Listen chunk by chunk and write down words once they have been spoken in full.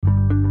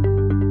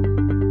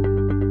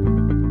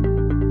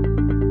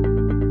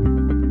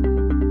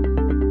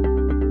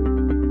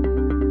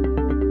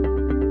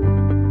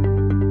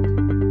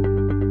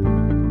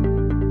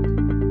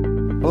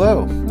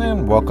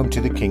welcome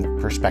to the Kink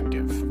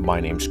Perspective.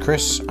 My name's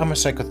Chris. I'm a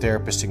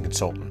psychotherapist and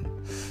consultant.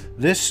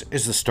 This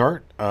is the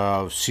start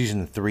of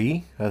season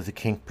 3 of the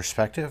Kink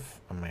Perspective.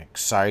 I'm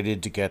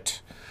excited to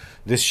get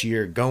this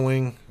year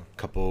going. A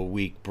couple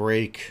week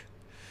break.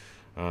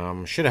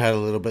 Should have had a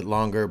little bit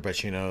longer, but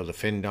the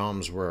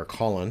FinDoms were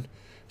calling,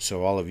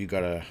 so all of you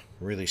got a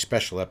really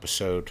special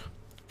episode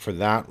for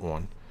that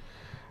one.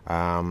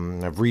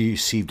 I've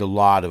received a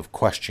lot of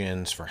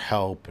questions for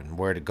help and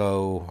where to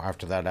go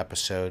after that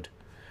episode.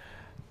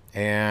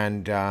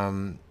 And,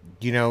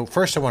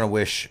 first I want to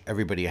wish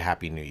everybody a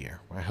happy new year.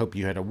 I hope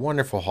you had a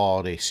wonderful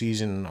holiday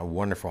season, a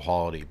wonderful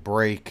holiday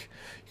break.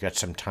 You got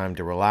some time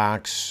to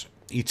relax,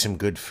 eat some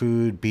good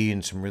food, be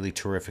in some really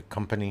terrific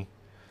company,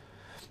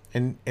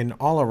 and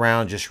all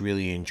around just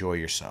really enjoy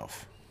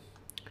yourself.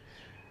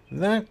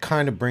 That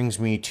kind of brings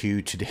me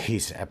to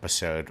today's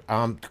episode.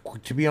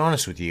 To be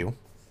honest with you,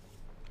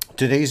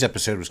 today's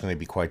episode was going to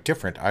be quite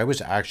different. I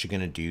was actually going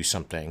to do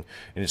something,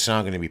 and it's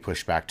not going to be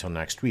pushed back till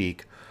next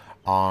week,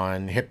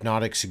 on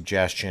hypnotic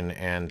suggestion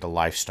and the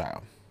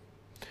lifestyle.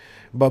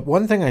 But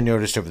one thing I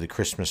noticed over the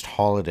Christmas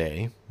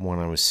holiday when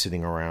I was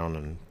sitting around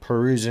and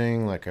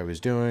perusing like I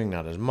was doing,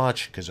 not as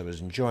much because I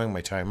was enjoying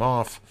my time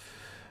off,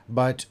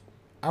 but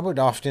I would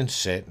often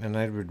sit and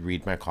I would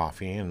read my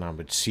coffee and I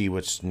would see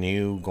what's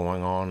new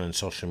going on in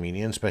social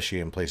media,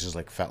 especially in places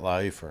like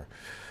FetLife or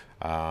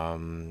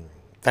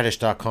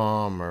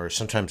Fetish.com or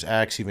sometimes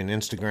X, even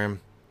Instagram.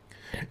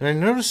 And I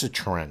noticed a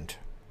trend.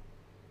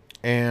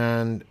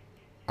 And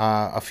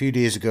a few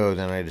days ago,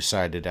 then I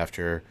decided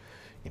after,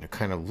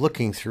 kind of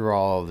looking through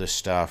all of this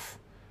stuff,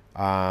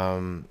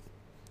 a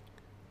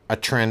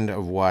trend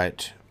of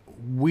what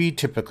we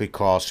typically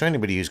call, so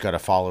anybody who's got a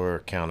follower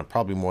account of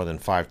probably more than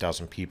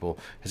 5,000 people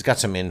has got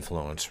some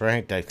influence,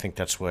 right? I think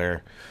that's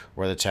where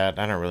that's at.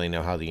 I don't really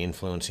know how the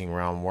influencing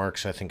realm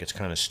works. I think it's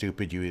kind of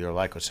stupid. You either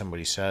like what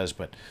somebody says,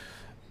 but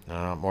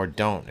or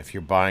don't. If you're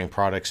buying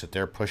products that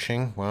they're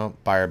pushing, well,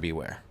 buyer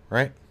beware,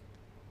 right?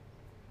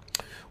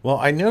 Well,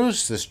 I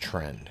noticed this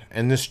trend,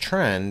 and this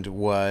trend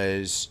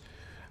was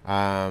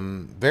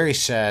very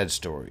sad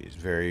stories,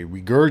 very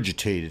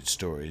regurgitated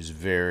stories,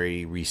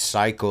 very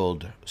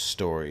recycled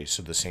stories.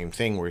 So the same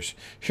thing, we're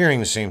hearing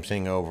the same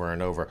thing over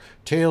and over.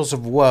 Tales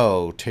of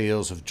woe,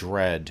 tales of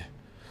dread,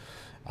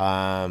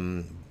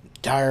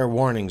 dire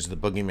warnings of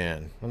the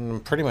boogeyman. And I'm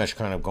pretty much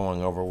kind of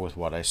going over with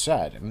what I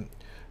said. And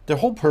the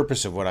whole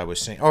purpose of what I was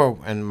saying,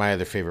 and my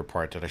other favorite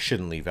part that I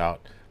shouldn't leave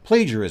out,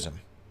 plagiarism,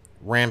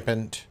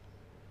 rampant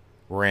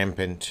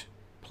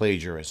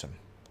plagiarism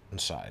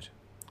inside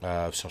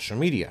of social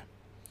media.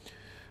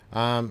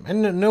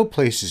 And no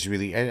place is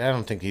really, I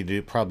don't think you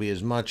do probably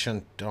as much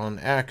on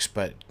X,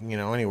 but,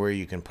 anywhere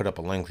you can put up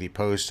a lengthy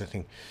post, I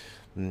think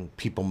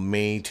people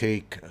may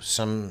take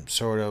some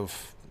sort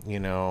of, they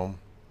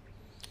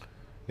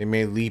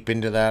may leap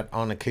into that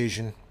on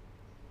occasion.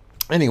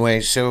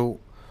 Anyway,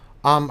 so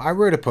I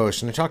wrote a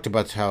post and I talked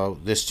about how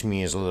this to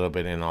me is a little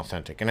bit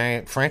inauthentic. And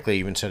I frankly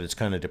even said it's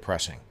kind of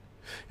depressing.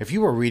 If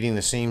you are reading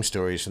the same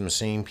stories from the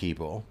same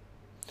people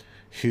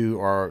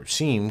who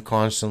seem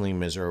constantly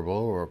miserable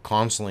or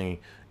constantly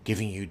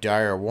giving you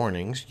dire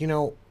warnings,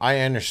 I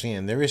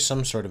understand there is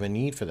some sort of a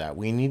need for that.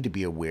 We need to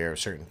be aware of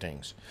certain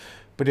things.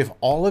 But if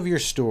all of your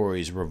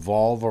stories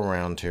revolve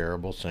around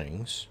terrible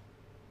things,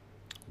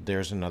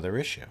 there's another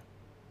issue.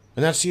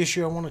 And that's the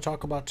issue I want to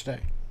talk about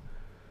today.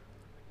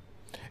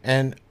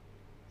 And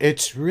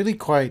it's really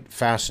quite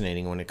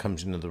fascinating when it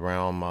comes into the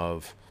realm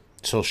of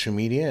social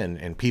media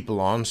and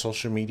people on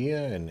social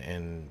media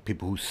and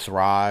people who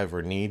thrive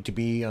or need to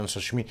be on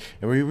social media.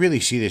 And we really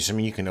see this. I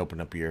mean, you can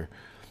open up your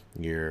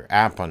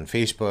app on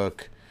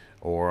Facebook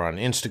or on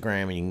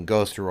Instagram and you can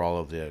go through all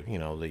of the,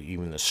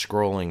 even the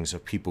scrollings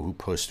of people who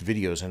post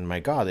videos. And my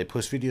God, they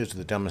post videos of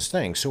the dumbest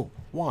things. So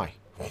why?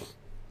 Well,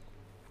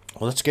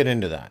 let's get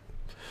into that.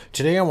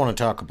 Today I want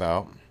to talk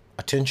about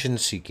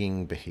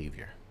attention-seeking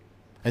behavior.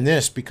 And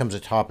this becomes a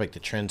topic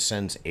that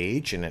transcends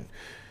age, and it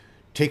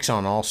takes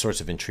on all sorts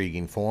of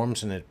intriguing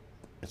forms, and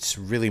it's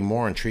really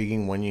more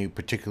intriguing when you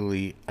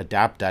particularly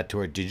adapt that to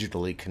our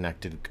digitally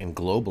connected and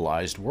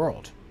globalized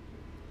world.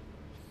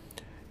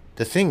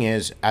 The thing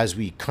is, as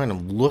we kind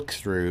of look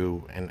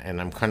through, and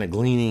I'm kind of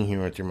gleaning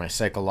here through my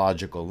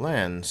psychological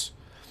lens,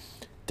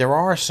 there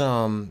are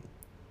some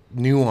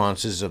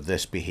nuances of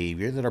this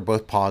behavior that are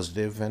both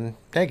positive and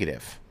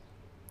negative.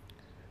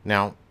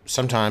 Now,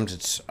 sometimes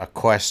it's a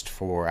quest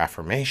for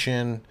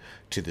affirmation,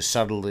 to the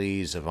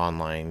subtleties of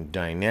online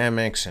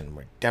dynamics, and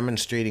we're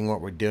demonstrating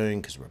what we're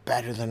doing because we're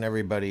better than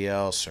everybody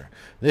else, or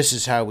this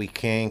is how we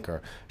kink,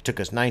 or it took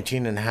us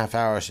 19 and a half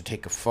hours to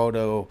take a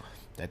photo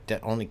that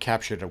only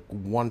captured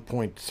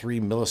 1.3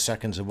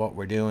 milliseconds of what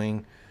we're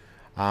doing.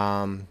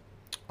 I'm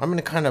going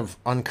to kind of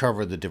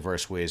uncover the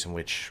diverse ways in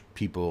which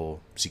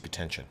people seek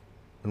attention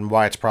and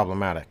why it's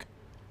problematic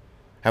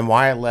and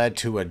why it led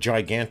to a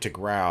gigantic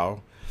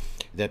row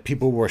that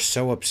people were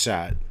so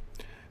upset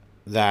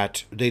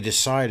that they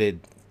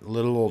decided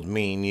little old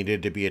me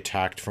needed to be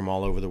attacked from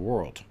all over the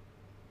world.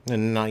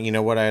 And you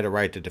know what? I had a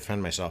right to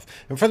defend myself.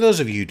 And for those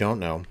of you who don't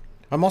know,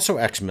 I'm also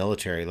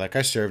ex-military. Like,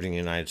 I served in the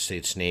United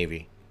States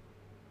Navy.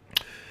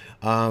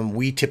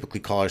 We typically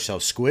call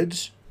ourselves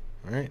squids,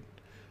 right?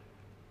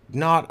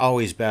 Not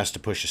always best to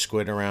push a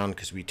squid around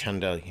because we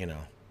tend to,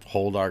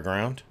 hold our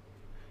ground.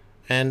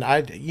 And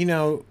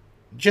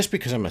just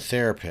because I'm a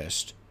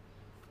therapist,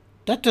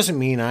 that doesn't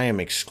mean I am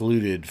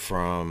excluded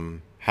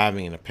from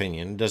having an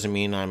opinion. It doesn't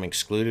mean I'm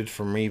excluded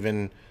from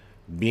even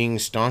being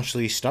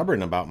staunchly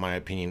stubborn about my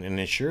opinion. And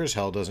it sure as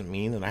hell doesn't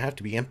mean that I have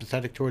to be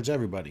empathetic towards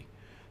everybody.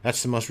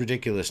 That's the most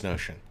ridiculous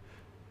notion.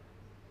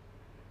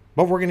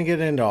 But we're going to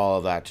get into all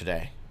of that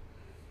today.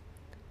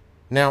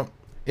 Now,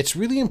 it's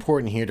really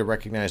important here to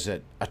recognize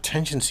that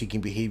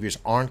attention-seeking behaviors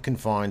aren't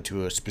confined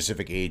to a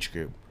specific age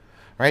group,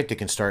 right? They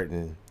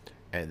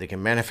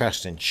can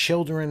manifest in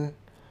children,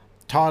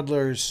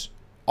 toddlers,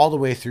 all the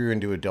way through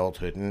into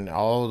adulthood, and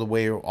all the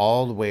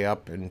way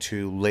up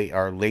into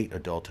late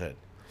adulthood,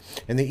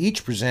 and they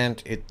each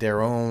present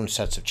their own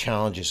sets of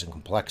challenges and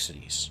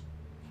complexities.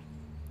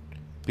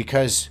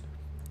 Because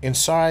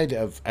inside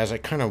of, as I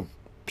kind of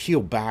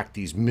peel back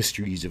these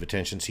mysteries of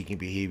attention-seeking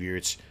behavior,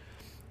 it's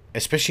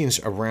especially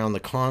around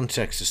the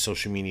context of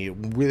social media, it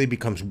really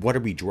becomes, what are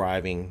we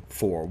driving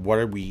for?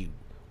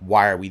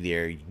 Why are we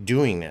there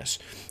doing this?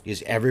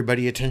 Is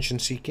everybody attention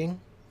seeking?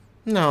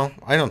 No,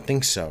 I don't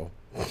think so.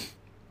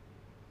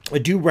 I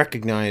do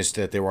recognize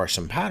that there are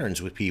some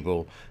patterns with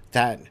people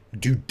that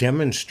do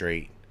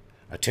demonstrate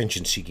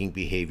attention seeking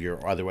behavior,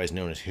 or otherwise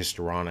known as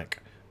histrionic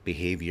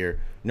behavior,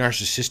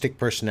 narcissistic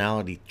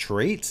personality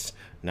traits,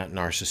 not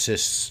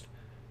narcissists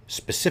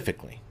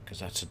specifically, because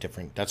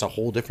that's a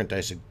whole different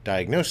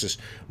diagnosis,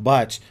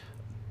 but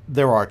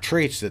there are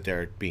traits that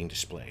they're being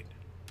displayed.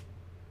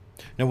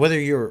 Now, whether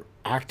you're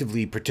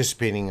actively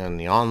participating in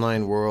the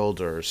online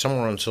world or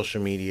somewhere on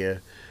social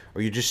media,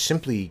 or you're just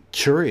simply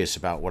curious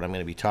about what I'm going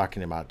to be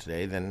talking about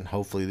today, then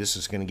hopefully this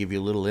is going to give you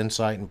a little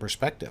insight and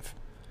perspective.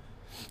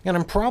 And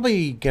I'm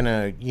probably going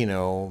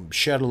to,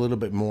 shed a little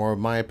bit more of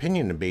my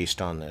opinion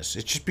based on this.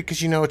 It's just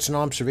because, it's an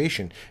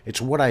observation.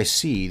 It's what I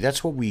see.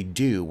 That's what we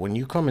do. When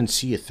you come and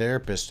see a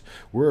therapist,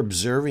 we're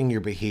observing your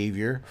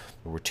behavior.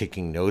 We're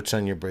taking notes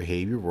on your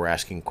behavior. We're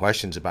asking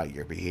questions about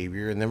your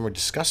behavior. And then we're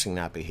discussing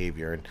that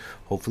behavior. And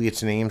hopefully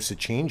it's an aims to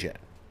change it.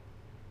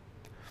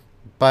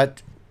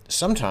 But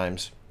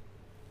sometimes,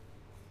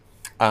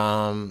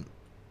 and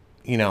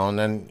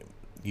then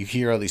you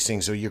hear all these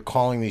things, so you're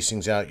calling these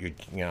things out. I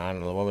don't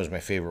know, what was my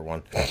favorite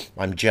one?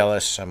 I'm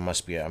jealous. I'm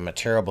a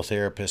terrible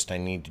therapist. I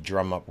need to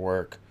drum up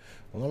work.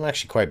 Well, I'm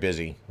actually quite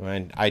busy.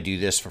 I do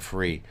this for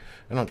free.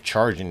 I don't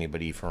charge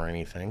anybody for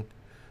anything.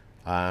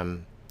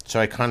 So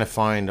I kind of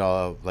find,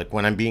 like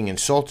when I'm being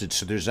insulted,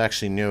 so there's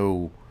actually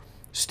no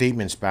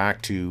statements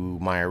back to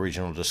my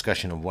original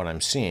discussion of what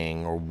I'm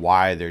seeing or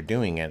why they're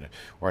doing it.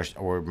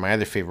 Or my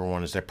other favorite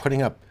one is they're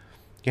putting up.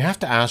 You have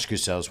to ask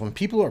yourselves, when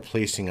people are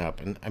placing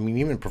up, and I mean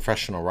even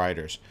professional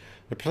writers,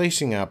 they're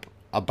placing up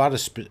about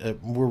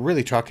we're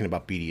really talking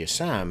about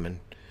BDSM,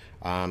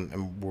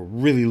 and we're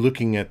really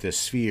looking at this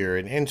sphere,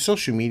 and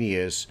social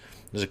media is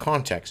a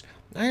context.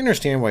 I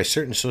understand why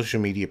certain social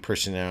media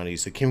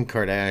personalities, the Kim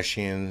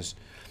Kardashians,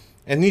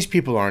 and these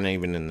people aren't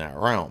even in that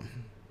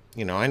realm.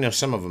 I know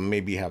some of them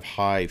maybe have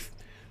high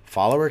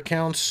follower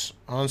counts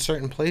on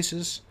certain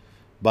places,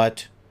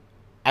 but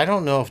I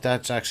don't know if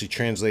that's actually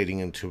translating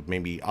into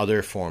maybe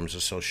other forms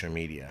of social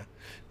media.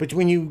 But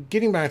when you,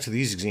 getting back to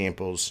these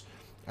examples,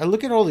 I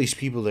look at all these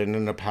people that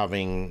end up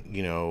having,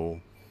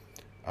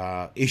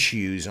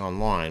 issues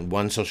online.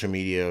 One social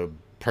media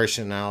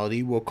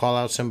personality will call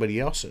out somebody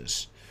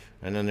else's.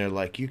 And then they're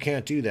like, you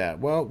can't do that.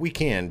 Well, we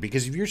can,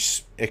 because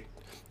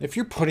if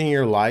you're putting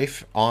your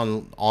life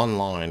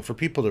online for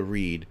people to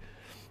read,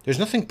 there's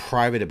nothing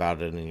private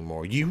about it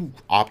anymore. You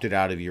opted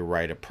out of your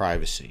right of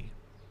privacy.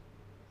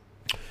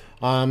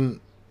 When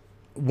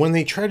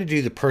they try to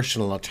do the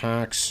personal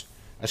attacks,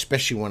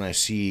 especially when I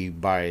see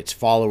by its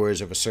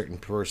followers of a certain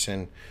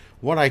person,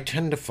 what I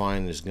tend to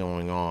find is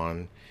going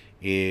on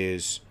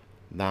is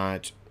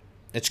that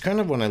it's kind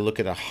of when I look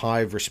at a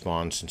hive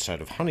response inside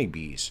of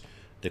honeybees.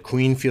 The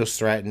queen feels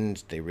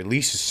threatened, they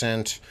release a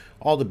scent,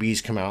 all the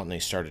bees come out and they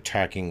start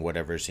attacking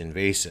whatever's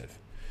invasive.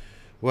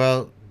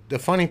 Well, the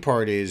funny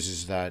part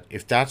is that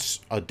if that's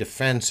a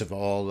defense of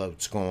all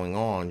that's going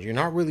on, you're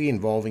not really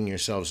involving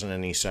yourselves in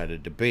any side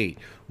of debate.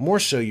 More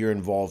so, you're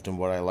involved in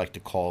what I like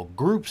to call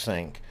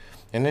groupthink.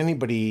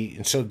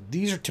 And so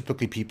these are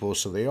typically people,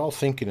 so they all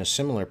think in a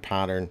similar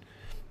pattern.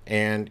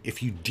 And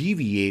if you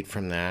deviate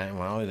from that,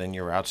 well, then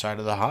you're outside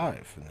of the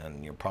hive, and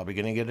then you're probably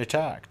going to get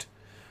attacked.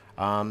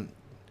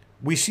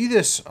 We see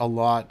this a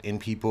lot in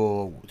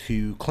people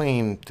who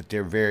claim that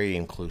they're very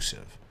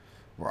inclusive.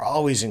 We're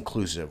always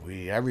inclusive.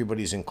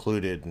 Everybody's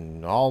included,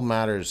 and all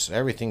matters.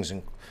 Everything's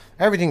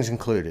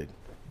included.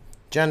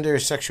 Gender,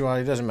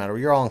 sexuality, doesn't matter.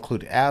 You're all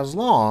included as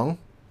long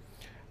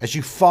as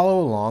you follow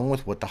along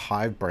with what the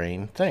hive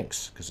brain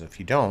thinks. Because if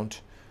you don't,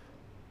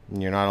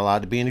 you're not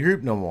allowed to be in the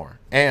group no more.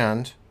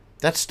 And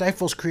that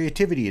stifles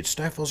creativity. It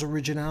stifles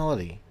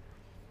originality.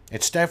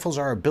 It stifles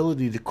our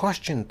ability to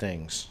question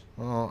things.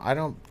 Well, I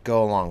don't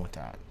go along with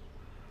that.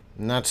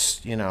 And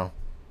that's,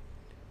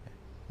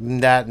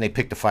 that, and they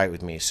picked a fight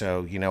with me.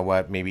 So you know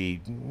what?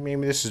 Maybe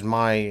this is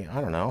my,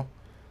 I don't know.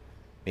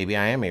 Maybe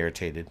I am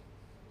irritated.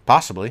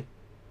 Possibly.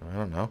 I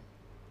don't know.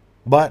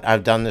 But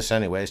I've done this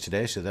anyways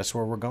today, so that's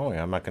where we're going.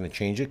 I'm not going to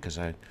change it because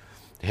the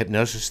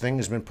hypnosis thing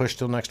has been pushed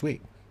till next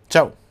week.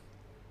 So,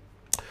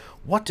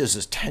 what does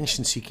this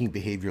attention-seeking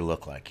behavior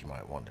look like, you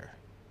might wonder?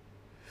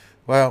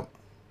 Well,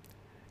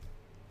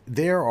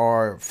 there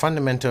are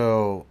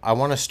fundamental, I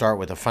want to start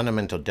with a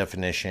fundamental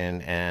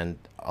definition and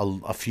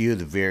a few of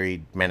the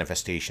varied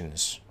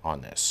manifestations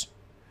on this.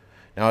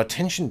 Now,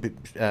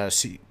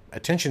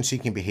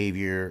 attention-seeking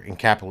behavior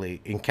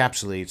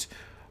encapsulates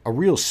a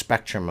real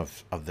spectrum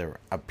of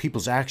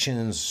people's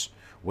actions,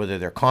 whether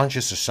they're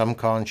conscious or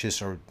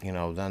subconscious, or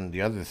then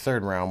the other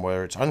third round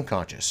where it's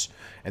unconscious.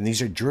 And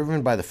these are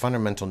driven by the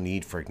fundamental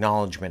need for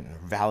acknowledgement,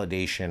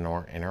 validation,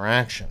 or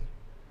interaction.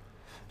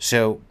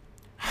 So,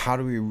 how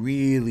do we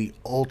really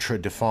ultra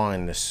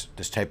define this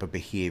type of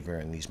behavior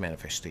and these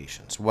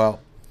manifestations? Well,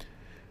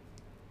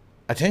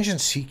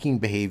 attention-seeking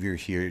behavior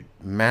here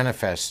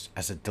manifests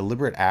as a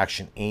deliberate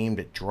action aimed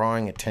at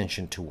drawing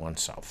attention to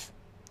oneself.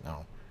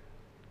 Now,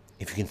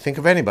 if you can think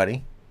of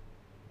anybody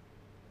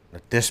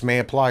that this may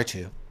apply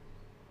to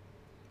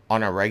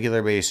on a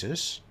regular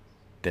basis,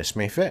 this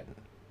may fit.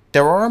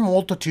 There are a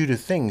multitude of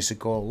things that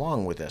go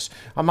along with this.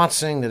 I'm not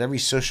saying that every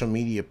social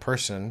media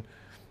person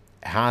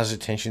has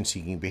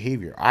attention-seeking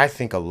behavior. I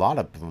think a lot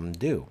of them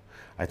do.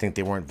 I think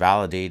they weren't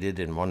validated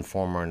in one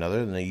form or another,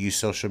 and they use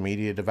social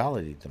media to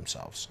validate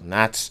themselves. And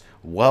that's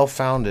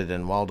well-founded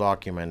and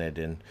well-documented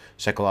in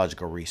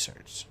psychological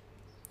research.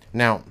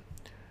 Now,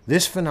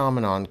 this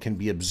phenomenon can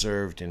be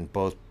observed in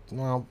both,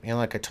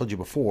 like I told you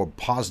before,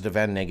 positive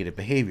and negative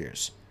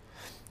behaviors.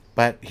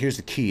 But here's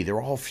the key.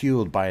 They're all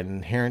fueled by an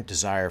inherent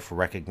desire for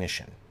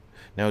recognition.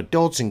 Now,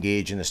 adults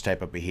engage in this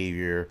type of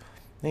behavior.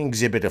 They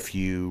exhibit a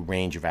few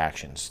range of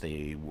actions.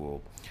 They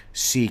will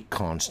seek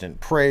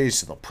constant praise.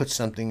 So they'll put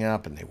something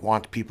up and they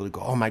want people to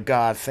go, "Oh my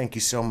God, thank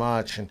you so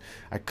much." And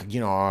I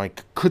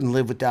couldn't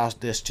live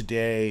without this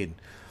today. And,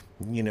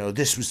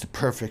 this was the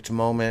perfect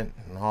moment.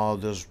 And all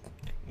those,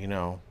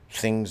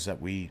 things that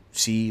we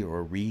see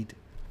or read.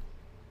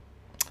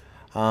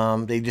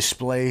 They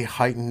display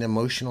heightened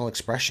emotional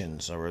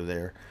expressions, or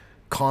they're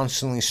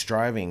constantly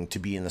striving to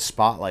be in the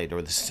spotlight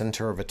or the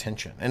center of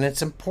attention. And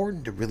it's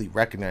important to really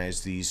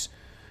recognize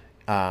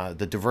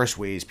the diverse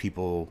ways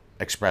people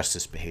express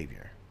this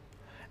behavior.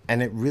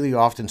 And it really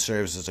often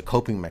serves as a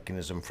coping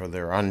mechanism for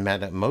their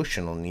unmet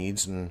emotional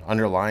needs and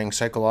underlying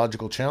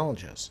psychological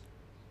challenges.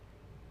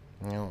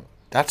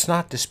 That's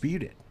not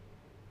disputed.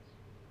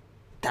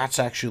 That's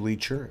actually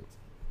true.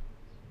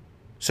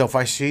 So if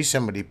I see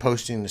somebody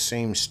posting the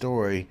same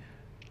story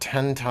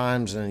 10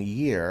 times in a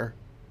year,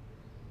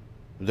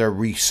 they're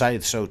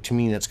recycled. So to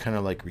me, that's kind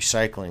of like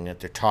recycling it.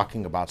 They're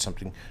talking about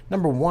something.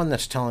 Number one,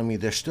 that's telling me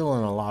they're still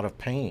in a lot of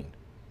pain.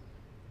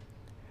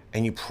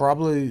 And you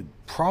probably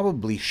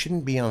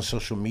shouldn't be on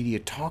social media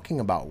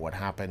talking about what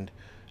happened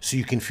so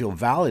you can feel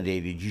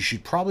validated. You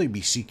should probably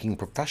be seeking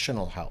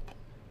professional help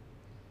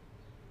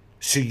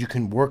so you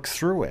can work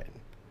through it.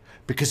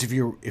 Because if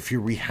you're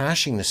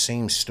rehashing the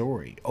same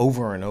story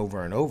over and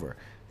over and over,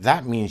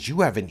 that means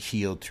you haven't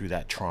healed through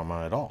that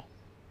trauma at all.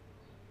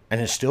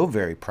 And it's still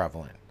very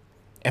prevalent.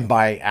 And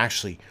by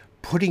actually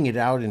putting it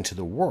out into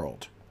the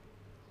world,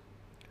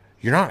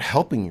 you're not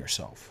helping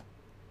yourself.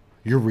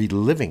 You're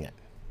reliving it.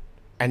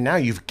 And now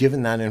you've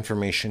given that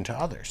information to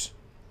others.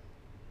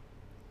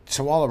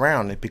 So all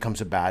around, it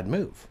becomes a bad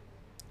move.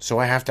 So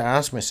I have to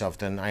ask myself,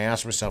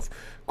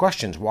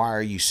 questions. Why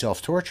are you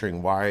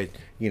self-torturing? Why,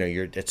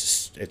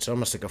 it's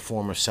almost like a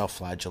form of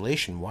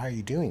self-flagellation. Why are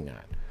you doing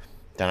that?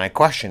 Then I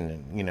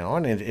question,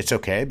 and it's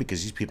okay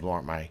because these people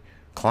aren't my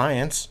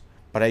clients,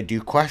 but I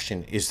do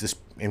question, is this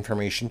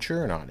information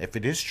true or not? If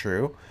it is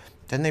true,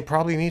 then they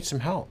probably need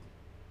some help.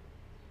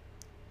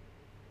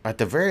 At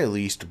the very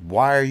least,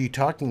 why are you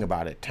talking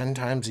about it 10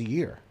 times a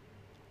year?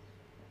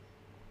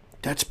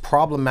 That's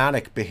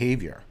problematic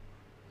behavior.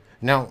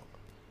 Now,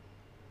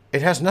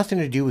 it has nothing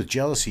to do with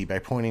jealousy by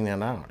pointing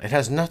that out. It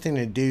has nothing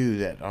to do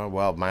that,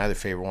 my other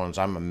favorite one is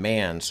I'm a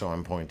man, so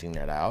I'm pointing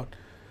that out.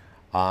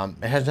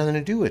 It has nothing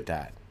to do with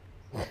that.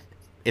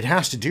 It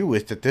has to do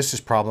with that this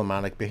is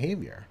problematic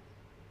behavior.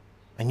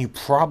 And you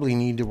probably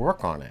need to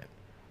work on it.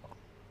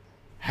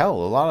 Hell,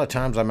 a lot of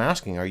times I'm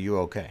asking, are you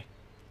okay?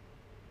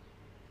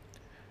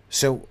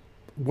 So,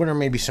 what are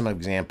maybe some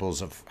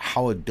examples of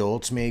how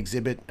adults may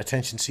exhibit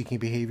attention-seeking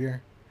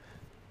behavior,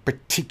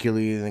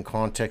 particularly in the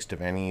context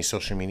of any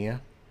social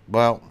media?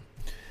 Well,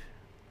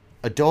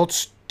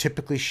 adults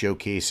typically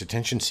showcase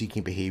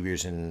attention-seeking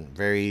behaviors in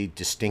very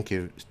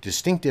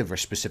distinctive or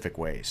specific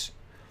ways.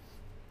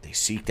 They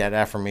seek that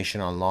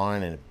affirmation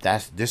online, and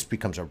this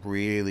becomes a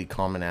really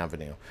common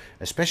avenue,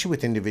 especially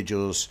with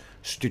individuals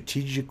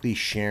strategically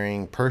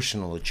sharing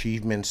personal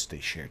achievements. They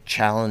share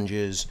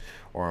challenges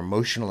or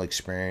emotional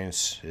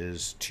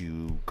experiences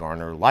to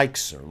garner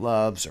likes or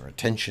loves or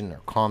attention or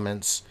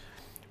comments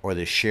or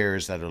the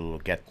shares that it'll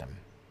get them.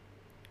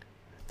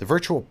 The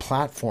virtual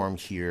platform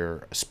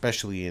here,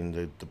 especially in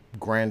the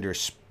grander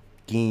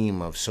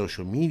game of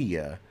social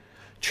media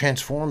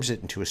transforms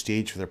it into a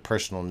stage for their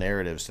personal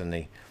narratives,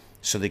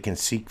 so they can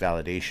seek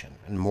validation.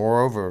 And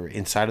moreover,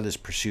 inside of this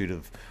pursuit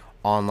of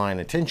online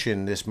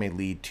attention, this may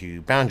lead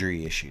to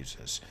boundary issues,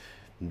 as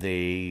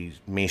they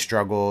may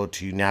struggle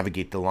to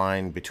navigate the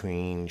line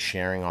between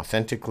sharing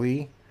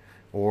authentically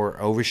or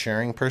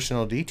oversharing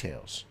personal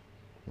details.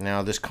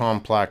 Now, this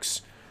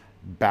complex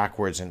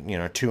backwards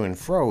and to and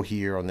fro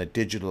here on the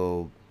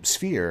digital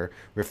sphere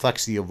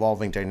reflects the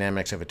evolving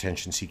dynamics of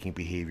attention-seeking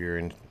behavior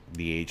in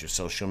the age of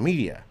social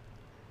media.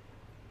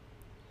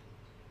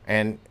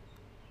 And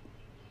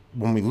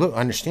when we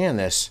understand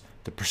this,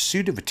 the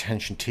pursuit of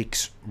attention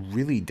takes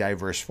really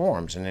diverse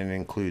forms, and it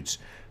includes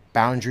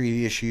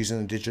boundary issues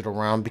in the digital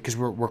realm because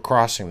we're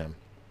crossing them.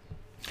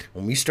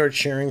 When we start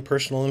sharing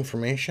personal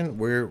information,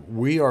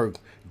 we are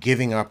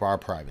giving up our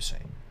privacy.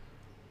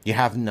 You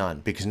have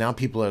none, because now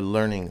people are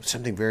learning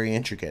something very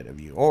intricate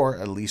of you, or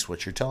at least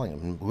what you're telling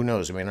them. Who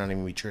knows? It may not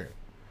even be true.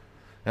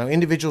 Now,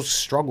 individuals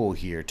struggle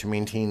here to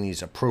maintain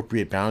these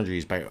appropriate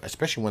boundaries,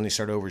 especially when they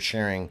start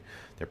oversharing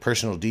their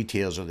personal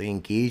details, or they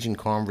engage in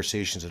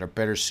conversations that are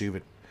better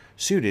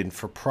suited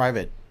for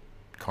private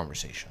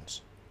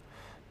conversations.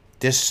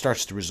 This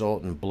starts to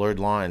result in blurred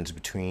lines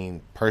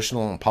between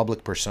personal and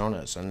public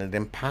personas, and it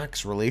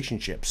impacts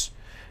relationships,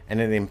 and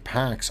it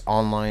impacts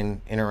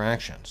online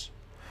interactions.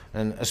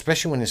 And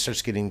especially when it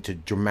starts getting to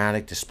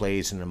dramatic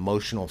displays and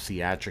emotional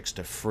theatrics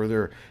to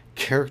further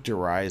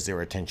characterize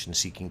their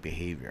attention-seeking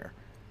behavior.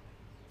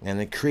 And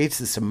it creates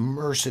this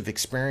immersive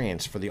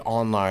experience for the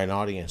online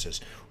audiences.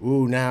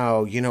 Ooh,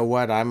 now, you know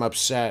what? I'm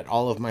upset.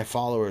 All of my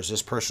followers,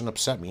 this person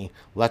upset me.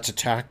 Let's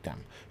attack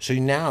them. So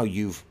now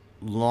you've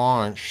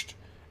launched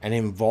and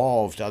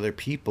involved other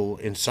people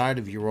inside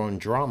of your own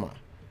drama.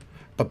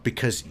 But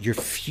because you're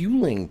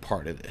fueling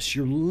part of this,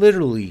 you're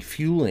literally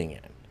fueling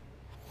it.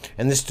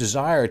 And this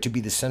desire to be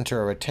the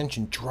center of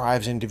attention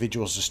drives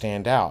individuals to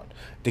stand out.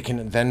 They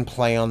can then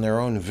play on their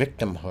own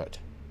victimhood.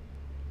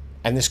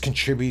 And this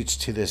contributes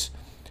to the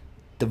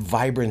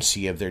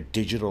vibrancy of their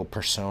digital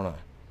persona.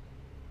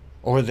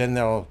 Or then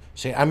they'll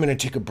say, I'm going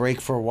to take a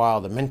break for a while.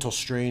 The mental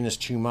strain is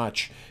too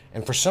much.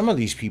 And for some of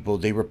these people,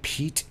 they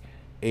repeat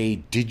a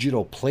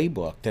digital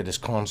playbook that is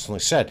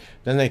constantly said.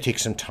 Then they take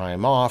some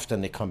time off.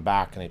 Then they come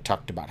back and they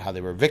talked about how they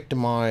were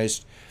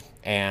victimized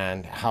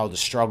and how the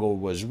struggle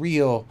was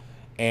real.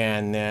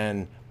 And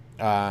then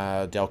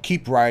they'll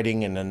keep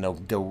writing, and then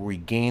they'll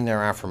regain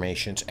their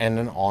affirmations. And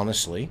then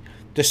honestly,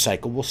 the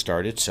cycle will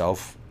start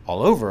itself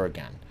all over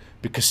again,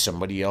 because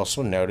somebody else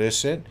will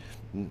notice it,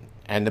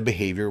 and the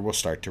behavior will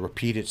start to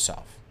repeat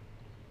itself.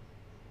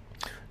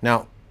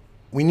 Now,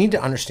 we need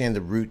to understand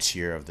the roots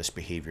here of this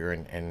behavior,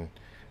 and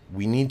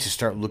we need to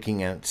start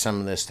looking at some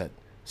of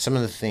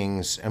the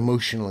things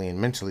emotionally and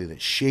mentally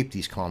that shape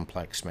these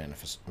complex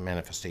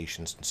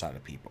manifestations inside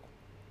of people.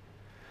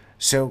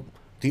 So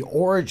the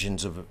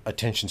origins of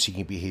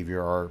attention-seeking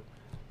behavior are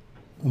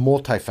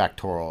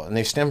multifactorial, and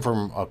they stem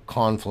from a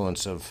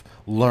confluence of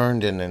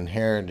learned and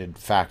inherited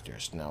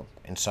factors. Now,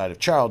 inside of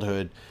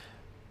childhood,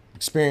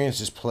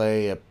 experiences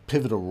play a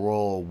pivotal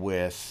role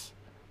with,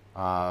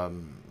 such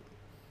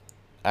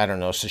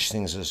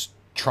things as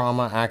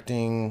trauma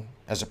acting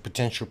as a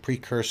potential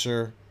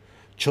precursor.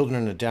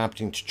 Children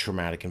adapting to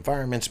traumatic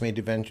environments may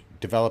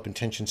develop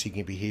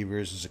attention-seeking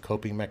behaviors as a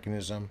coping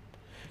mechanism.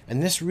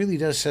 And this really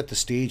does set the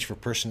stage for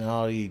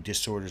personality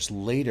disorders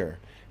later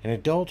in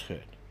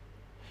adulthood.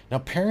 Now,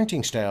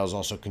 parenting styles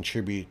also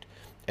contribute,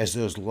 as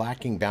those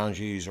lacking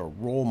boundaries or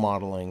role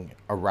modeling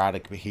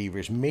erratic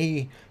behaviors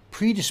may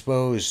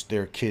predispose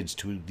their kids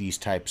to these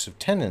types of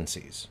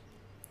tendencies.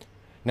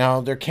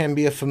 Now, there can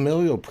be a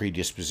familial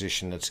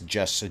predisposition that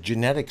suggests a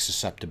genetic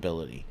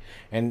susceptibility,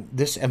 and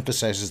this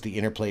emphasizes the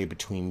interplay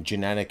between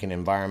genetic and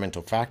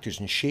environmental factors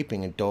in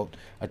shaping adult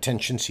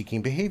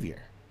attention-seeking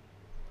behavior.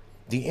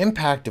 The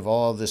impact of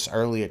all of this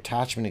early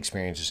attachment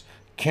experiences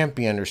can't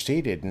be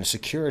understated, and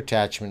secure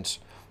attachments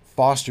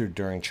fostered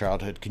during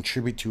childhood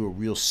contribute to a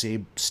real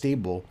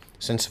stable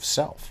sense of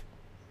self.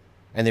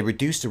 And they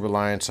reduce the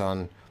reliance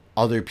on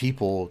other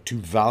people to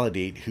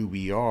validate who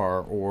we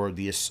are or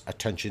this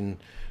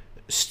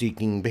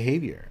attention-seeking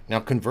behavior. Now,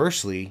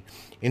 conversely,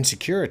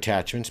 insecure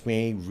attachments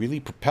may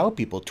really propel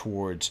people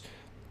towards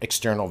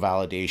external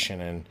validation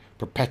and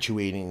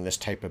perpetuating this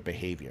type of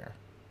behavior,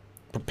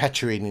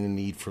 perpetuating the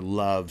need for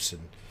loves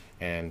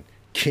and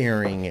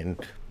caring and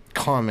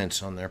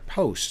comments on their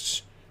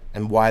posts,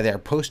 and why they're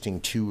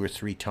posting 2 or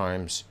 3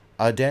 times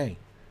a day,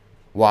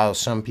 while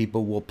some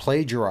people will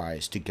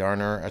plagiarize to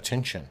garner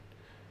attention,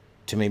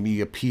 to maybe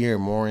appear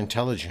more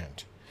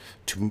intelligent,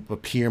 to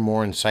appear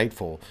more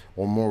insightful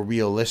or more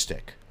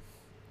realistic.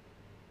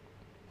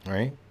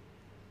 Right?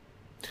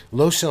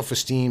 Low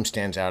self-esteem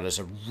stands out as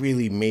a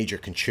really major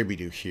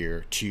contributor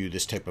here to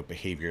this type of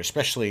behavior,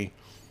 especially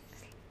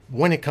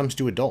when it comes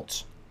to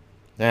adults.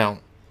 Now,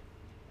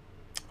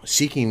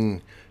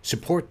 seeking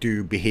support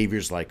through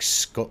behaviors like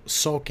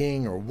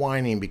sulking or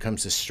whining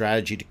becomes a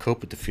strategy to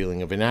cope with the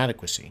feeling of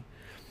inadequacy.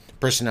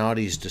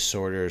 Personality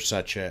disorders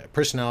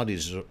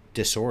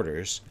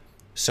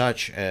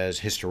such as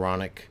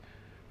histrionic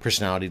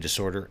personality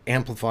disorder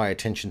amplify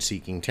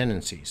attention-seeking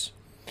tendencies.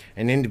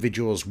 And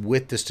individuals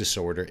with this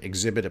disorder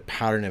exhibit a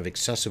pattern of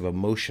excessive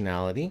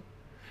emotionality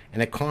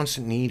and a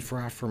constant need for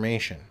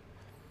affirmation,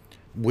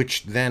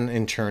 which then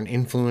in turn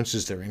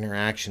influences their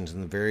interactions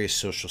in the various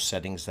social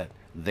settings that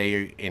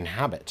they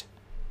inhabit.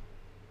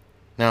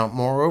 Now,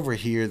 moreover,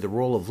 here, the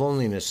role of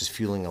loneliness is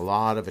fueling a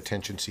lot of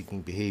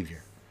attention-seeking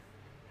behavior.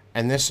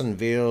 And this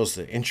unveils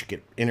the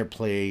intricate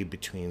interplay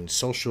between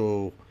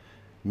social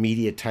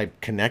media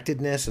type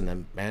connectedness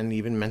and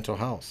even mental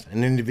health.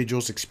 And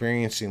individuals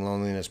experiencing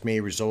loneliness may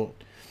result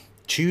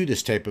to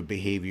this type of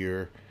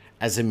behavior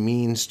as a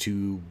means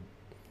to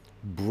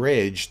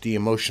bridge the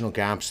emotional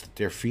gaps that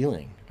they're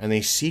feeling. And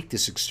they seek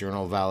this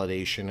external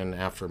validation and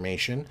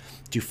affirmation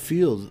to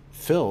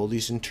fill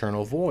these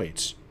internal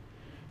voids.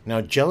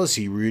 Now,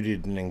 jealousy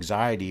rooted in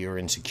anxiety or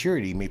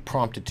insecurity may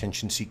prompt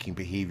attention-seeking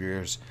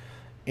behaviors.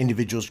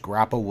 Individuals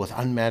grapple with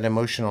unmet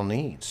emotional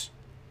needs.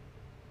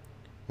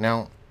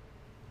 Now,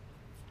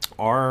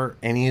 are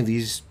any of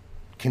these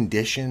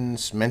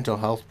conditions, mental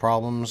health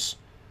problems,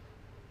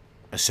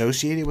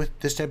 associated with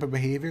this type of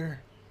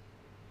behavior?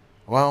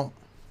 Well,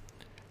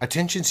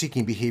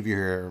 attention-seeking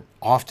behavior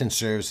often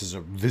serves as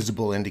a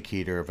visible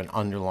indicator of an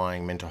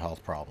underlying mental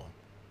health problem,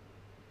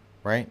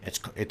 right?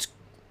 It's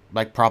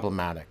like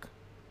problematic.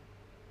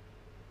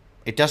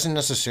 It doesn't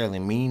necessarily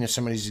mean if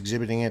somebody's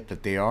exhibiting it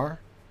that they are,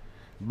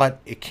 but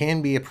it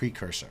can be a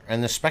precursor.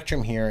 And the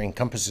spectrum here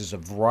encompasses a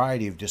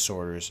variety of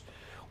disorders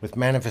with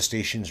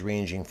manifestations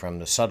ranging from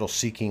the subtle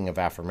seeking of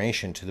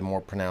affirmation to the more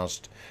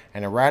pronounced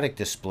and erratic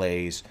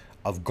displays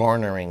of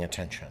garnering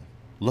attention.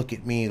 Look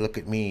at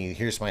me,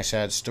 here's my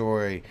sad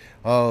story,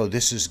 oh,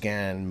 this is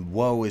again,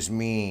 woe is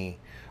me,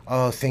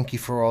 oh, thank you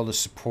for all the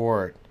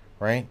support,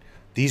 right?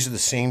 These are the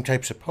same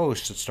types of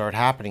posts that start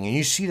happening, and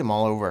you see them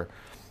all over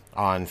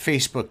on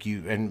Facebook,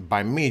 and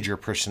by major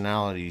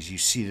personalities. You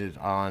see it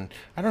on,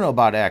 I don't know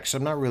about X,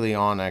 I'm not really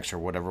on X or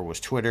whatever was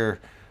Twitter,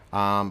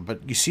 but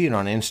you see it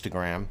on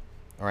Instagram,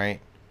 right?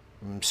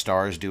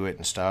 Stars do it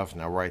and stuff,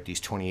 and they'll write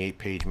these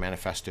 28-page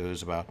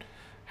manifestos about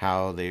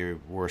how they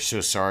were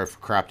so sorry for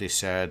crap they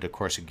said. Of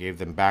course, it gave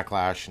them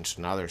backlash, and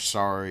so now they're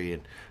sorry,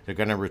 and they're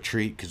going to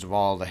retreat because of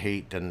all the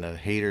hate, and the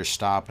haters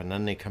stop, and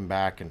then they come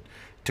back and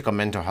took a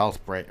mental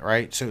health break,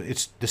 right? So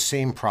it's the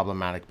same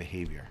problematic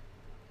behavior.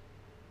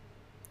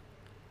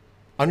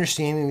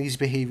 Understanding these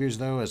behaviors,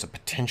 though, as a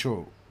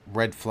potential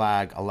red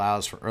flag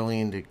allows for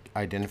early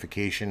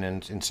identification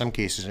and, in some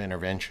cases,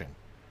 intervention.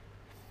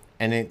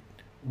 And it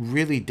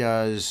really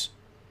does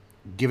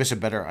give us a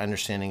better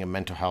understanding of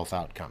mental health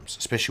outcomes,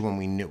 especially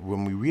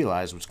when we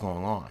realize what's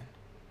going on.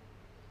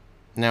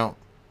 Now,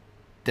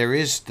 there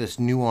is this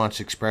nuanced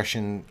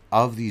expression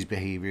of these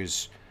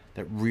behaviors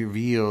that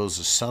reveals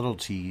the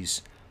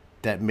subtleties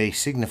that may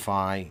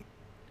signify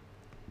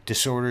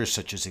disorders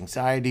such as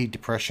anxiety,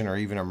 depression, or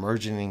even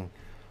emerging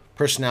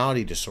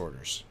personality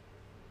disorders.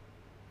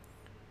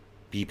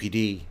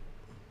 BPD,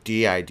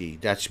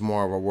 DID, that's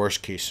more of a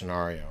worst case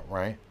scenario,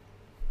 right?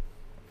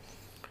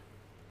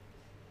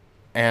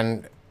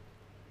 And,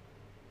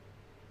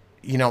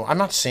 I'm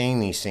not saying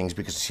these things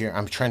because here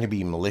I'm trying to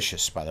be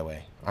malicious, by the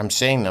way. I'm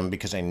saying them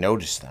because I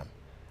notice them.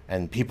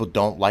 And people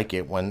don't like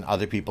it when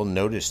other people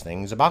notice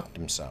things about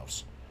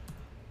themselves.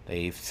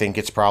 They think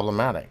it's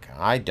problematic.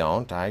 I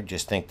don't. I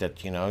just think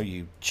that,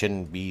 you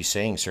shouldn't be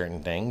saying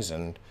certain things.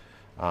 And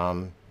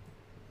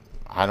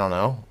I don't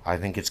know. I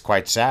think it's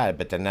quite sad.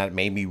 But then that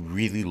made me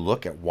really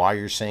look at why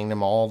you're saying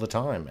them all the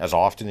time, as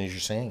often as you're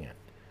saying it.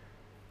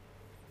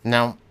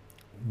 Now,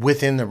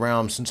 within the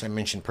realm, since I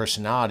mentioned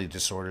personality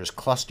disorders,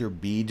 cluster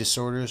B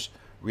disorders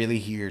really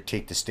here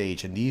take the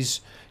stage. And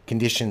these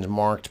conditions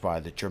marked by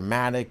the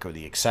dramatic or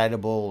the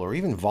excitable or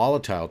even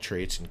volatile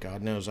traits, and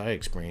God knows I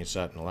experienced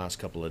that in the last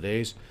couple of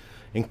days,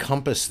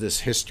 encompass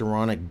this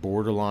histrionic,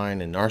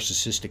 borderline, and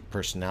narcissistic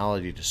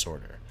personality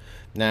disorder.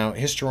 Now,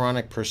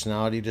 histrionic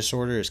personality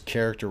disorder is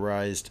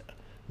characterized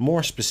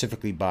more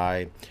specifically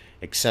by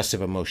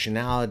excessive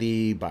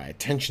emotionality, by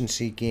attention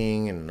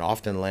seeking, and it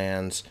often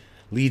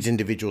leads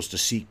individuals to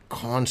seek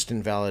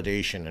constant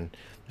validation. And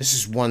this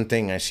is one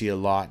thing I see a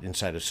lot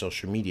inside of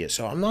social media.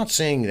 So I'm not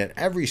saying that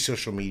every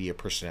social media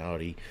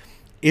personality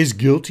is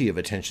guilty of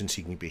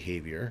attention-seeking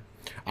behavior.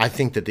 I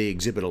think that they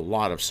exhibit a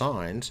lot of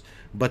signs.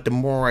 But the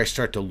more I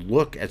start to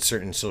look at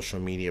certain social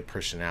media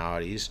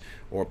personalities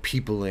or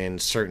people in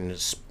certain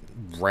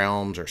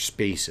realms or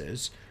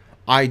spaces,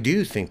 I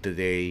do think that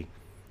they,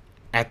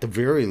 at the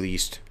very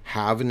least,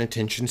 have an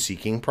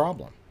attention-seeking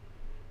problem.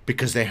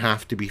 Because they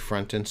have to be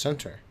front and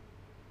center.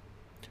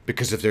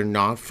 Because if they're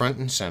not front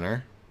and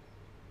center,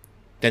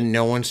 then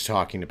no one's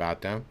talking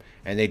about them,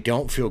 and they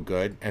don't feel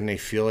good, and they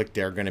feel like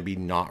they're going to be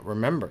not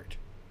remembered.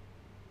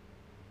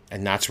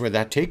 And that's where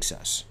that takes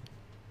us.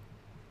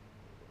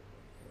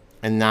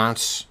 And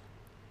that's,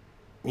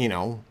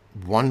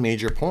 one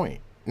major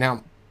point.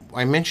 Now,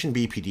 I mentioned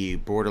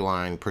BPD,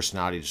 borderline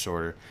personality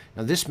disorder.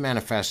 Now, this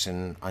manifests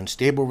in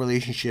unstable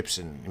relationships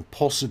and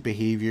impulsive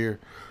behavior,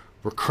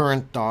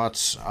 recurrent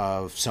thoughts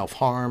of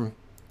self-harm.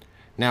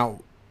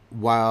 Now,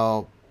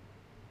 while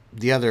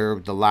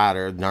the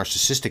latter,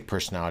 narcissistic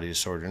personality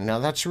disorder. Now,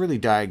 that's really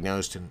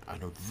diagnosed in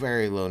a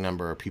very low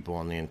number of people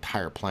on the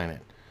entire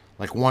planet,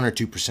 like 1 or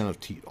 2%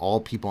 of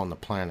all people on the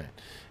planet.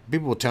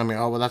 People will tell me,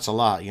 oh, well, that's a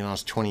lot.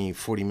 It's 20,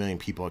 40 million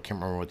people. I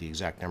can't remember what the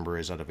exact number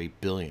is out of 8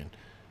 billion.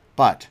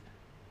 But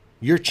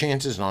your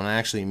chances on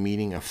actually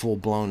meeting a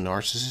full-blown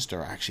narcissist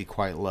are actually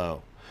quite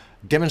low.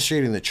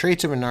 Demonstrating the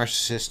traits of a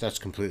narcissist, that's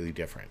completely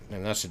different.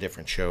 And that's a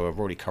different show. I've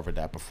already covered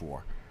that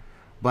before.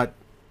 But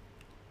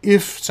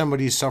if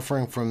somebody's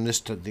suffering from the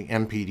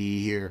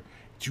MPD here,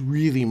 it's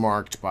really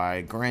marked by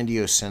a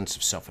grandiose sense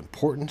of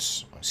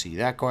self-importance. I see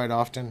that quite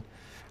often.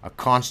 A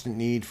constant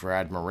need for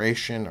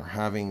admiration, or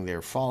having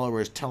their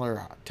followers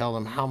tell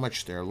them how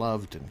much they're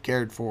loved and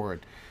cared for,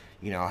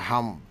 and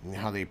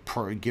how they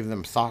give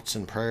them thoughts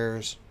and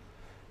prayers.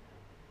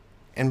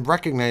 And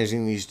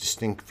recognizing these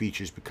distinct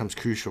features becomes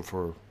crucial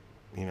for,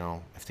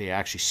 if they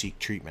actually seek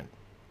treatment,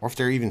 or if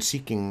they're even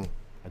seeking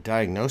a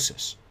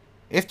diagnosis,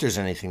 if there's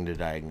anything to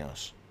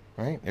diagnose.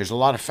 Right? There's a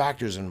lot of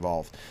factors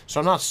involved. So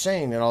I'm not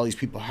saying that all these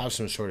people have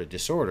some sort of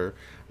disorder.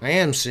 I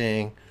am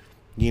saying,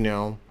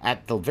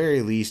 at the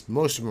very least,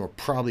 most of them are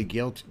probably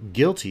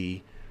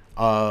guilty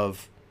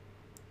of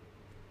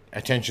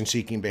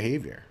attention-seeking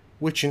behavior,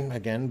 which,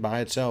 again,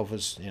 by itself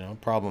is,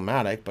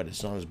 problematic, but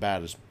it's not as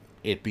bad as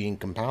it being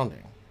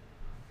compounding.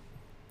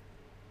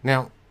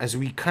 Now, as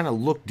we kind of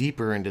look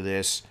deeper into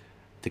this,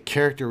 the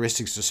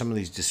characteristics of some of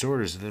these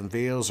disorders, it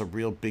unveils a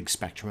real big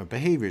spectrum of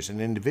behaviors,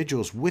 and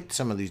individuals with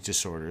some of these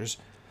disorders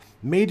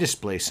may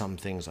display some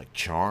things like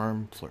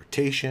charm,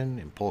 flirtation,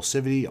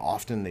 impulsivity.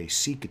 Often they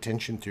seek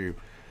attention through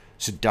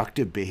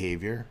seductive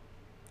behavior,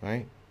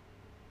 right?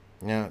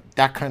 Now,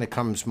 that kind of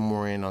comes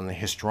more in on the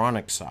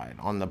histrionic side.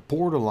 On the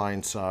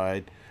borderline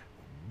side,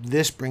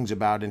 this brings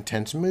about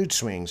intense mood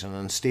swings and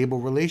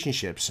unstable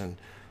relationships, and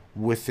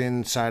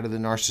within side of the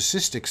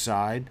narcissistic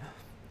side,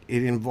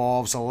 it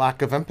involves a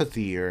lack of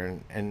empathy or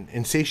an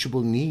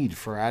insatiable need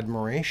for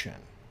admiration.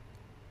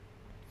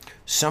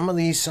 Some of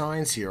these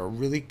signs here are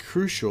really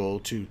crucial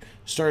to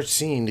start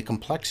seeing the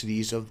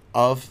complexities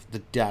of the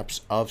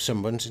depths of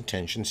someone's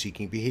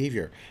attention-seeking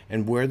behavior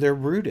and where they're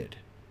rooted,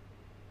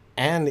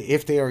 and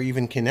if they are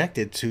even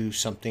connected to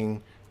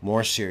something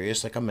more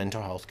serious like a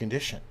mental health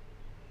condition.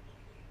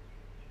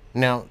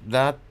 Now,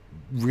 that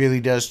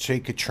really does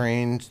take a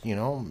trained,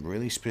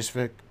 really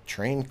specific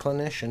trained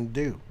clinician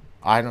to do.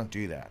 I don't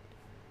do that.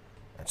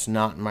 That's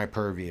not my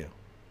purview.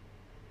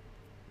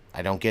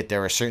 I don't get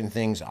there are certain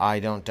things I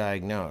don't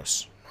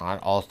diagnose.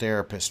 Not all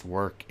therapists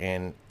work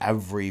in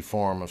every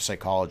form of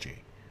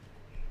psychology.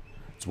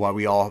 It's why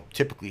we all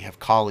typically have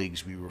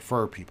colleagues we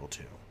refer people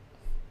to.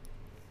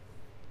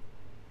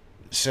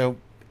 So,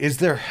 is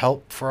there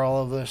help for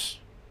all of this?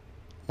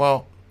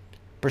 Well,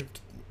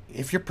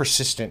 if you're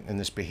persistent in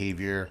this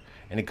behavior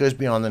and it goes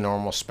beyond the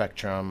normal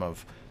spectrum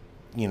of,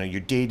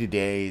 your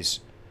day-to-days,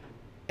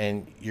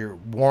 and you're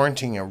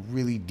warranting a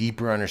really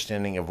deeper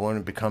understanding of when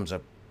it becomes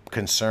a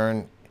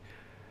concern,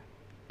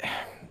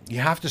 you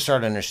have to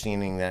start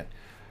understanding that,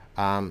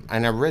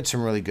 and I've read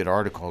some really good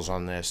articles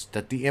on this,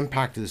 that the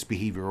impact of this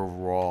behavior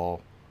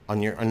overall on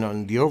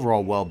the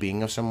overall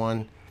well-being of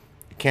someone,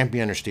 it can't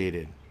be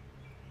understated,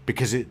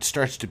 because it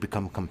starts to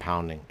become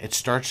compounding. It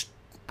starts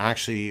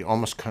actually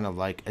almost kind of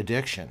like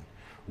addiction.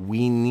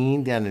 We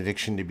need that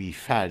addiction to be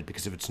fed,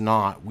 because if it's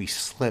not, we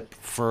slip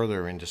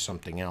further into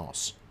something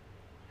else.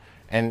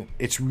 And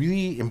it's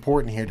really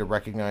important here to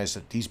recognize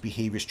that these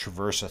behaviors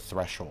traverse a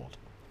threshold,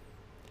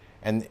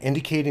 and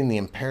indicating the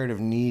imperative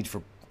need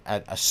for,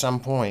 at some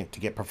point, to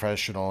get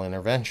professional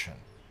intervention.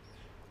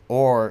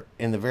 Or,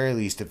 in the very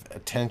least, if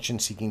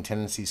attention-seeking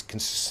tendencies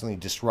consistently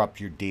disrupt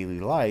your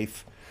daily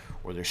life,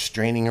 or they're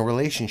straining a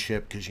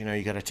relationship because,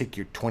 you got to take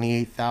your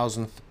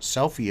 28,000th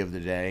selfie of the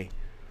day,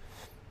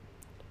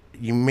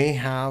 you may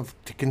have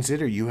to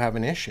consider you have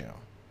an issue.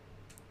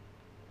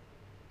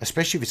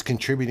 Especially if it's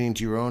contributing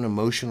to your own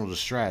emotional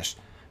distress,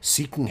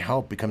 seeking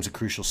help becomes a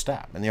crucial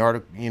step. And the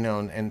article,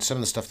 and some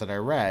of the stuff that I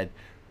read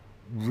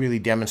really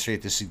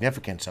demonstrate the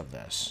significance of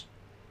this.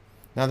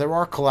 Now, there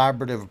are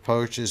collaborative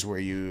approaches where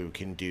you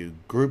can do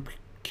group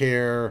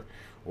care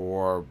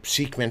or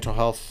seek mental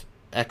health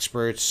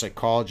experts,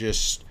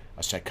 psychologists,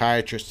 a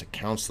psychiatrist, a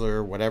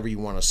counselor, whatever you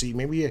want to see.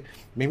 Maybe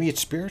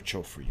it's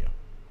spiritual for you.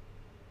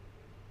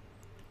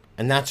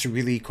 And that's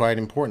really quite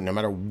important, no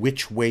matter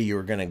which way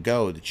you're going to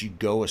go, that you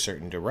go a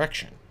certain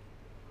direction.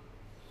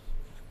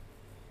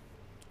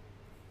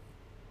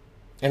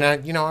 And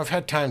I've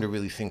had time to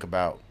really think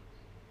about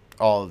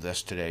all of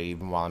this today,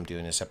 even while I'm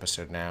doing this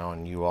episode now,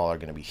 and you all are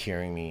going to be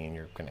hearing me, and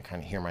you're going to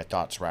kind of hear my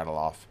thoughts rattle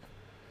off.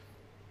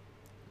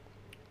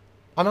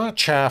 I'm not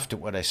chaffed at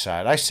what I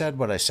said. I said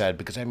what I said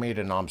because I made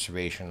an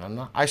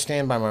observation. I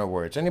stand by my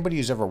words. Anybody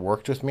who's ever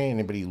worked with me,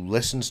 anybody who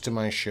listens to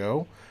my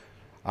show,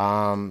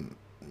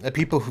 the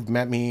people who've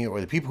met me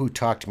or the people who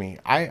talk to me,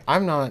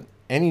 I'm not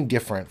any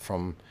different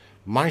from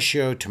my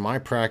show to my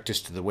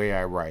practice to the way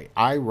I write.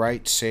 I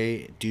write,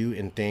 say, do,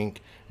 and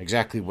think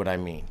exactly what I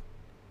mean.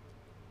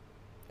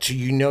 So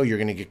you're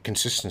going to get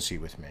consistency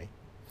with me.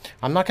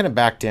 I'm not going to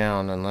back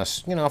down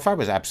unless, if I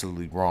was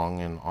absolutely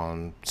wrong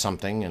on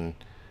something and,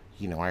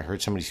 I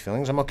hurt somebody's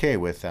feelings, I'm okay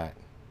with that.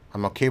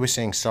 I'm okay with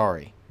saying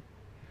sorry.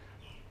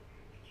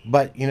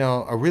 But,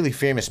 a really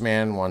famous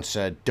man once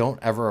said, don't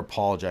ever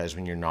apologize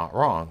when you're not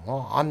wrong.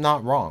 Well, I'm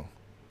not wrong.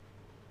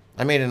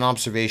 I made an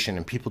observation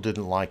and people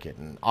didn't like it.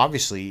 And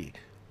obviously,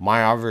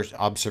 my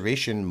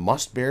observation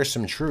must bear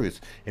some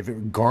truth if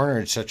it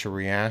garnered such a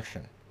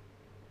reaction.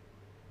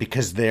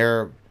 Because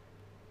their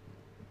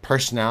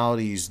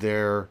personalities,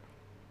 their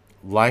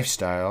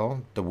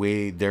lifestyle, the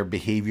way their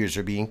behaviors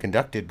are being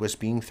conducted was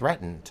being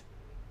threatened.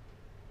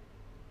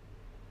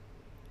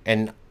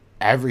 And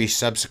every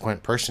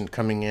subsequent person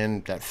coming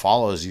in that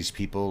follows these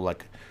people,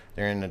 like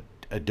they're in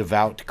a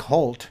devout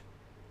cult,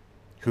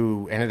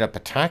 who ended up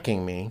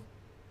attacking me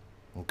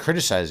and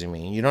criticizing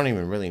me. You don't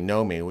even really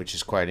know me, which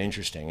is quite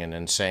interesting. And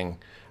then saying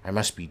I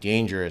must be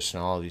dangerous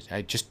and all of these.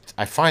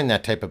 I find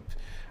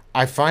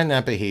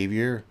that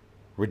behavior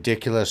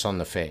ridiculous on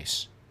the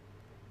face.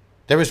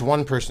 There was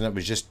one person that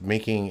was just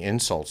making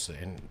insults,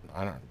 and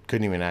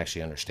couldn't even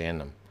actually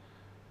understand them.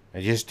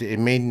 It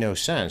made no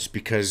sense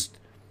because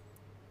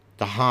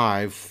the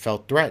hive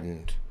felt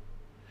threatened.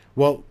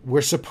 Well,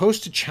 we're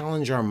supposed to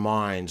challenge our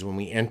minds when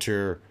we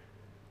enter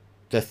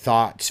the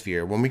thought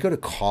sphere. When we go to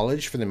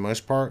college, for the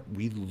most part,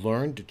 we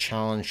learn to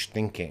challenge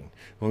thinking.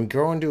 When we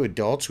grow into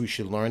adults, we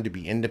should learn to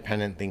be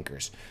independent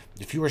thinkers.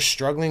 If you are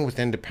struggling with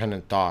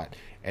independent thought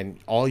and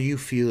all you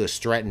feel is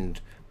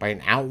threatened by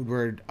an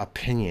outward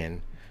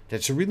opinion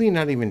that's really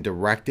not even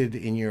directed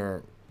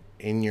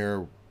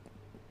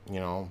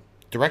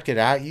directed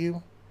at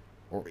you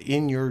or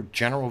in your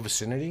general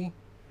vicinity,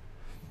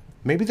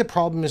 maybe the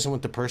problem isn't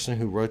with the person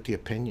who wrote the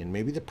opinion.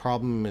 Maybe the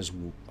problem is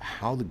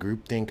how the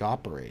groupthink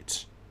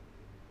operates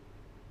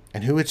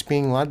and who it's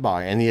being led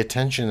by and the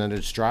attention that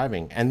it's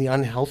driving and the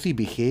unhealthy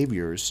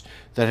behaviors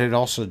that it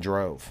also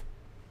drove.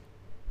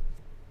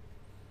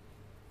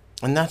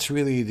 And that's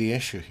really the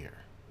issue here.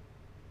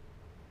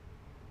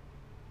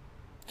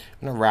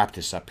 I'm going to wrap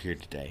this up here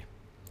today.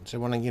 So I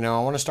want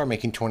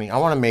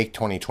to make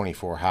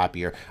 2024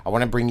 happier. I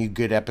want to bring you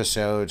good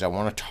episodes. I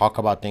want to talk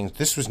about things.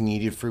 This was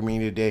needed for me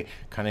today.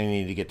 Kind of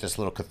needed to get this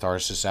little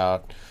catharsis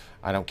out.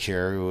 I don't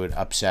care who it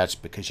upsets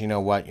because you know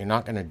what? You're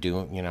not going to do,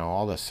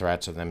 all the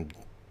threats of them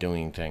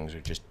doing things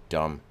are just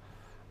dumb.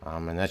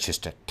 And that's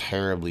just a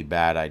terribly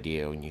bad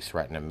idea when you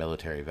threaten a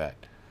military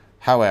vet.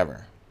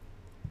 However,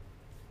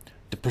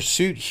 the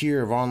pursuit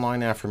here of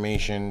online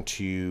affirmation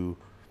to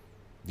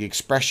the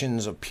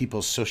expressions of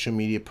people's social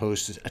media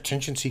posts,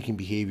 attention-seeking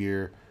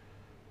behavior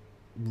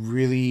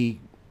really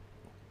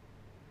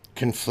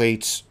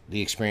conflates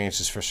the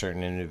experiences for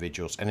certain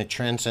individuals. And it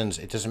transcends,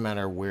 it doesn't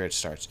matter where it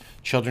starts.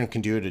 Children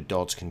can do it,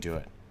 adults can do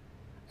it.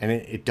 And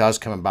it does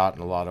come about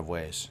in a lot of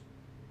ways.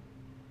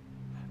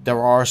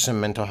 There are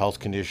some mental health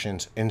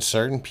conditions in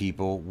certain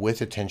people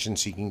with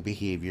attention-seeking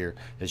behavior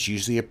that's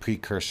usually a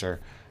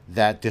precursor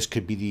that this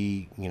could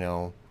be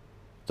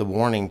the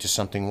warning to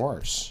something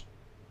worse.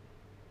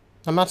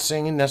 I'm not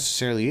saying it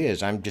necessarily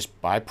is.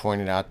 I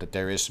pointed out that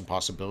there is some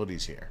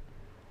possibilities here.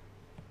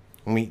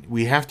 And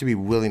we have to be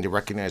willing to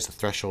recognize the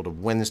threshold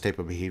of when this type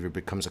of behavior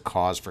becomes a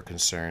cause for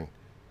concern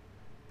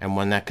and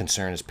when that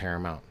concern is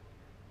paramount.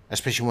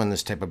 Especially when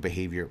this type of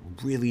behavior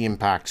really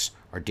impacts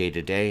our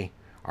day-to-day,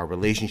 our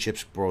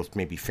relationships, both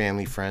maybe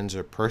family, friends,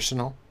 or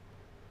personal,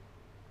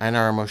 and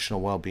our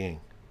emotional well-being.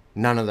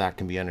 None of that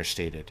can be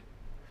understated.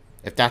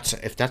 If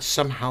that's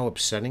somehow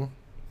upsetting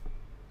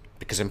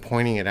because I'm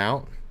pointing it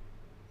out,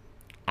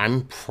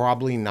 I'm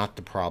probably not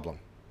the problem.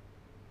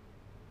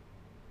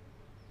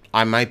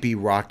 I might be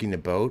rocking the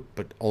boat,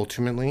 but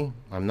ultimately,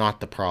 I'm not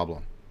the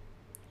problem.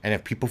 And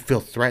if people feel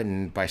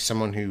threatened by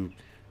someone who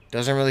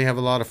doesn't really have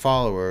a lot of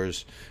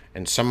followers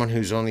and someone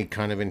whose only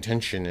kind of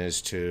intention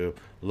is to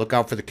look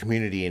out for the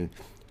community and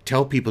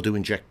tell people to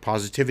inject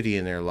positivity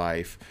in their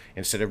life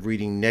instead of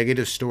reading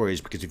negative stories,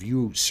 because if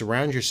you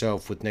surround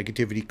yourself with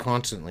negativity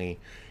constantly,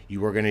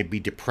 you are going to be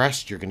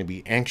depressed, you're going to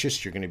be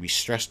anxious, you're going to be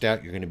stressed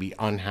out, you're going to be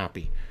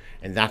unhappy.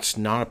 And that's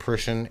not a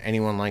person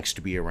anyone likes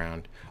to be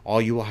around. All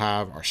you will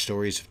have are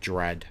stories of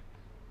dread.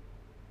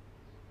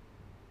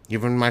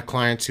 Even my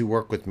clients who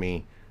work with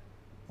me,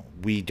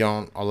 we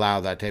don't allow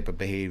that type of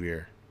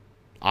behavior.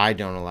 I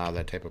don't allow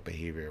that type of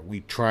behavior. We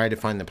try to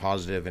find the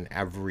positive in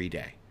every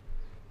day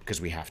because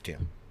we have to.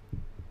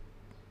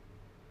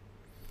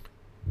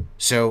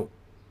 So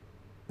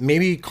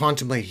maybe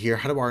contemplate here,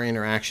 how do our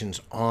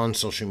interactions on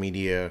social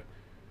media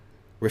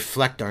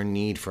reflect our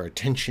need for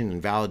attention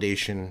and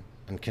validation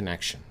and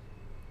connection?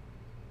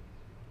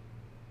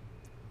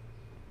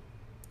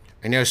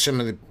 I know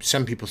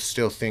some people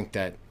still think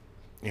that,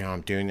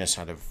 I'm doing this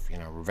out of,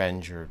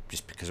 revenge or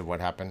just because of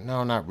what happened.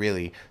 No, not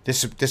really.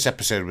 This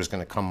episode was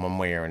going to come one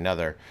way or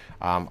another.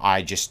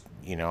 I just,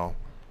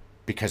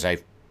 because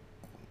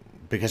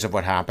of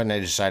what happened, I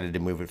decided to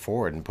move it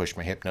forward and push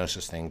my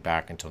hypnosis thing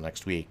back until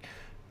next week.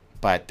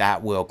 But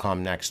that will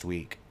come next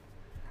week.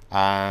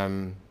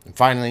 And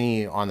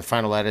finally, on the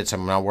final edits,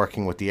 I'm now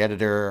working with the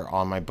editor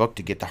on my book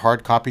to get the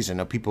hard copies. I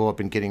know people have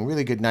been getting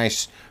really good,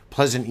 nice,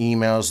 pleasant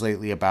emails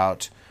lately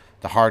about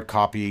the hard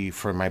copy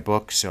for my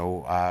book,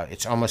 so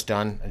it's almost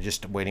done. I'm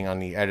just waiting on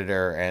the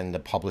editor and the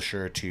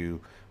publisher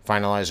to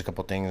finalize a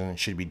couple things, and it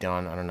should be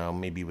done, I don't know,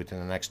 maybe within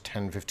the next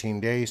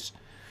 10-15 days.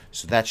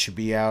 So that should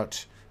be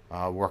out.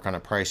 Work on a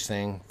price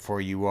thing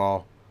for you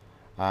all.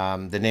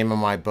 The name of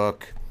my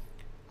book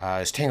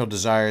is Tangled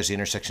Desires, the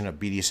intersection of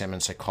BDSM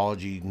and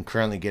psychology. You can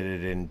currently get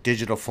it in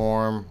digital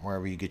form,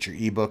 wherever you get your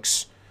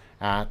ebooks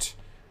at.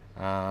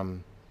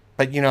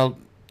 But, you know,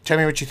 tell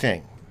me what you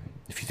think.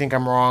 If you think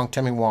I'm wrong,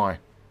 tell me why.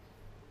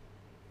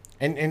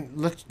 And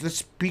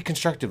let's be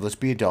constructive. Let's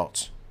be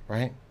adults,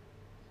 right?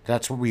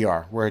 That's what we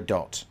are. We're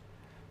adults.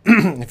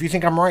 If you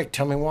think I'm right,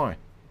 tell me why.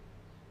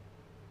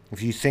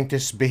 If you think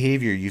this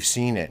behavior, you've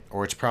seen it,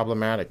 or it's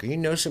problematic, or you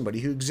know somebody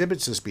who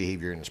exhibits this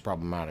behavior and it's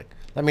problematic,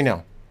 let me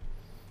know.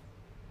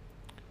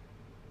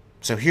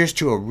 So here's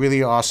to a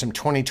really awesome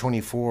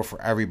 2024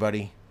 for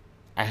everybody.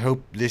 I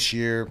hope this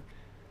year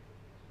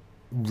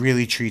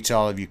really treats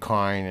all of you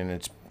kind,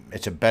 and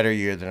it's a better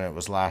year than it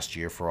was last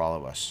year for all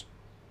of us.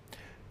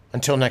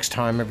 Until next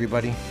time,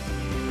 everybody,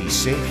 be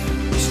safe,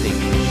 stay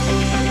peaceful.